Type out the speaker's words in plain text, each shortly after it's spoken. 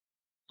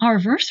Our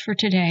verse for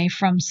today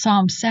from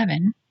Psalm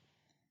 7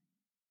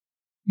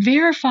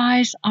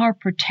 verifies our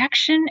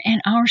protection and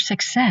our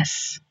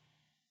success.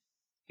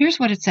 Here's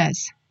what it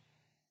says.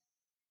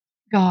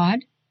 God,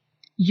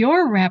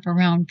 your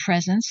wraparound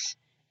presence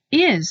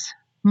is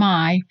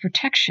my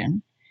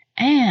protection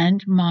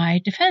and my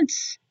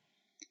defense.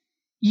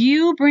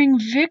 You bring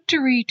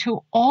victory to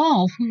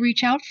all who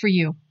reach out for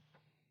you.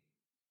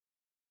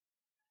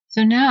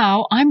 So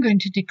now I'm going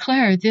to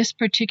declare this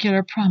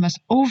particular promise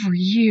over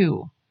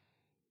you.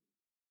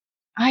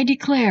 I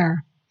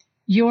declare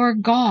your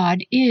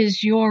God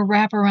is your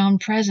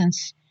wraparound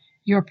presence,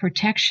 your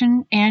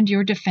protection and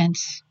your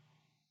defense.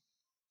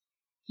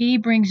 He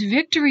brings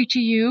victory to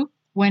you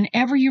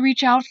whenever you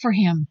reach out for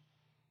him.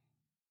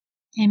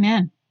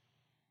 Amen.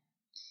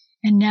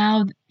 And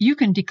now you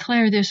can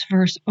declare this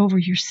verse over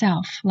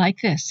yourself like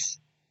this.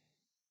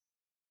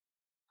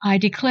 I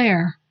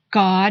declare,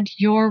 God,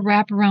 your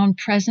wraparound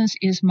presence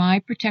is my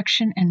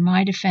protection and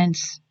my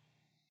defense.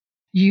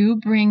 You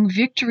bring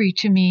victory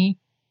to me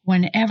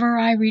whenever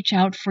I reach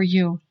out for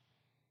you.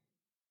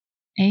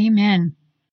 Amen.